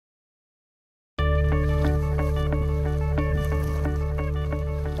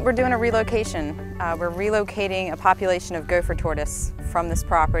We're doing a relocation. We're relocating a population of gopher tortoise from this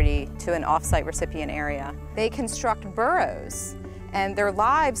property to an off-site recipient area. They construct burrows, and their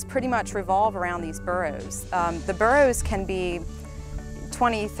lives pretty much revolve around these burrows. The burrows can be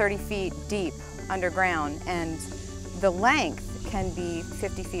 20, 30 feet deep underground, and the length can be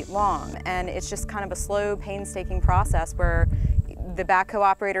 50 feet long. And it's just kind of a slow, painstaking process where the backhoe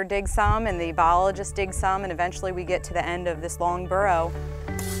operator digs some and the biologist digs some, and eventually we get to the end of this long burrow.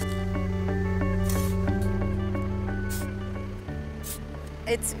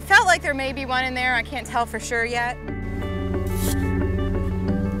 It felt like there may be one in there. I can't tell for sure yet. I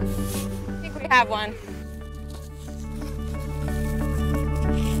think we have one.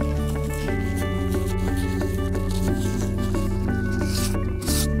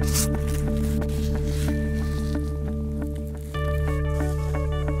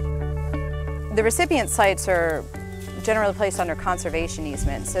 The recipient sites are generally placed under conservation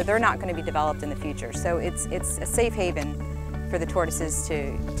easement, so they're not going to be developed in the future. So it's a safe haven for the tortoises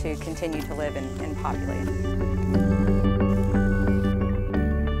to continue to live and populate.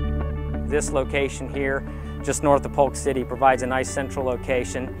 This location here, just north of Polk City, provides a nice central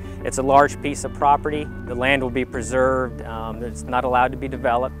location. It's a large piece of property. The land will be preserved. It's not allowed to be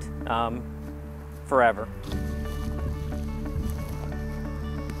developed forever.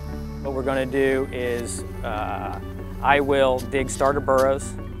 What we're going to do is I will dig starter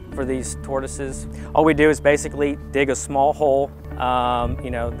burrows for these tortoises. All we do is basically dig a small hole, you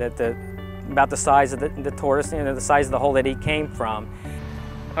know, about the size of the tortoise, you know, the size of the hole that he came from.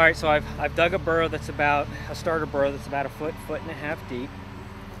 All right, so I've dug a burrow that's about a starter burrow that's about a foot and a half deep,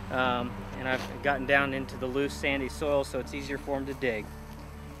 and I've gotten down into the loose sandy soil so it's easier for him to dig.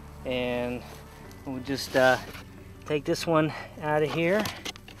 And we'll just take this one out of here.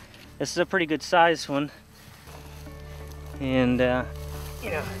 This is a pretty good sized one, and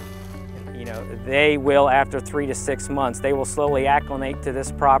you know, they will, after 3 to 6 months, they will slowly acclimate to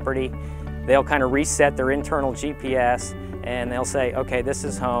this property. They'll kind of reset their internal GPS, and they'll say, okay, this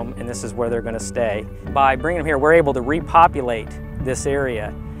is home, and this is where they're going to stay. By bringing them here, we're able to repopulate this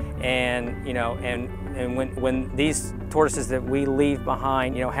area, and you know, and when these tortoises that we leave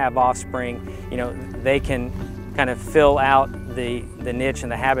behind, you know, have offspring, you know, they can kind of fill out the niche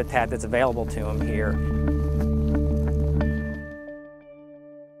and the habitat that's available to them here.